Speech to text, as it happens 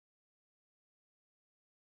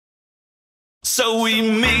So we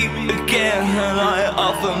meet again, and I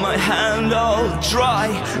offer my hand all dry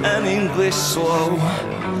and English slow.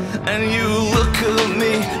 And you look at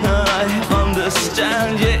me, and I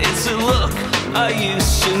understand, yeah, it's a look I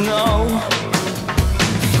used to know.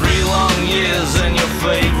 3 long years and your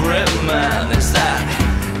favorite man, is that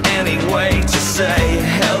any way to say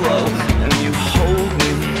hello? And you hold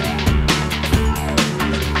me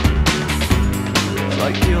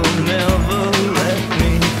like you'll never let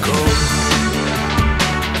me go.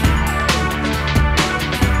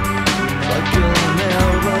 Like you'll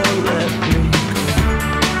never let me go.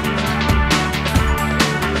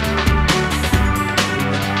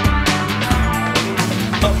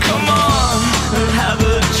 Oh, come on and have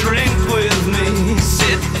a drink with me.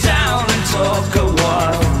 Sit down and talk a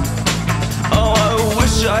while. Oh, I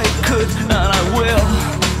wish I could, and I will,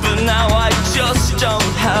 but now I just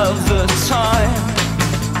don't have the time.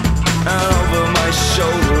 And over my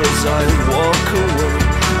shoulder as I walk away,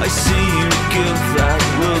 I see you give that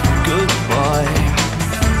look goodbye.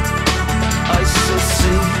 I still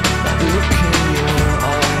see that look in your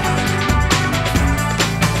eye.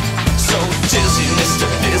 So dizzy, Mr.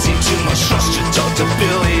 Busy, too much trust to talk to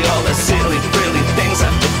Billy. All the silly, frilly things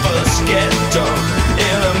have to first get done.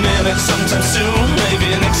 In a minute, sometime soon,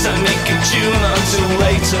 maybe next time, make it June. Until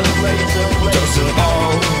later, doesn't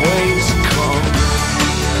always come.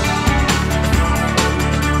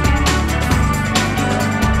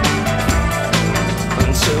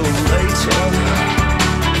 Until later,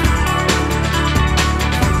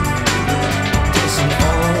 doesn't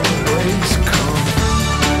always come.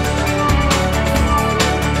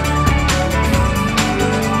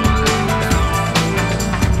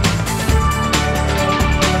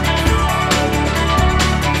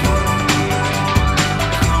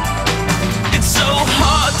 It's so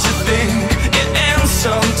hard to think it ends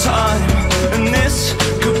sometime, and this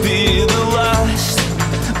could be the last.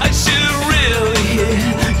 I should really hear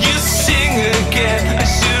you sing again. I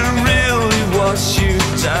should really watch you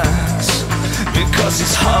dance, because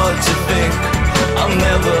it's hard to think I'll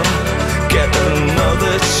never get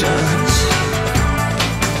another chance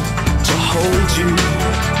to hold you,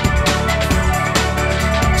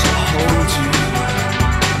 to hold you.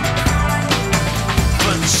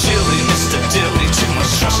 But chilly, Mr. Dilly, too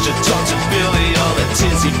much trust to talk to Billy. All the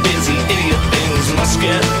tizzy, busy, idiot things must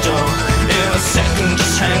get done. In a second,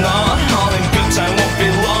 just hang on. All in good time, won't be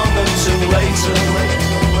long until later.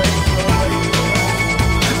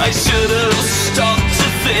 I should have stopped to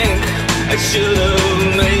think. I should have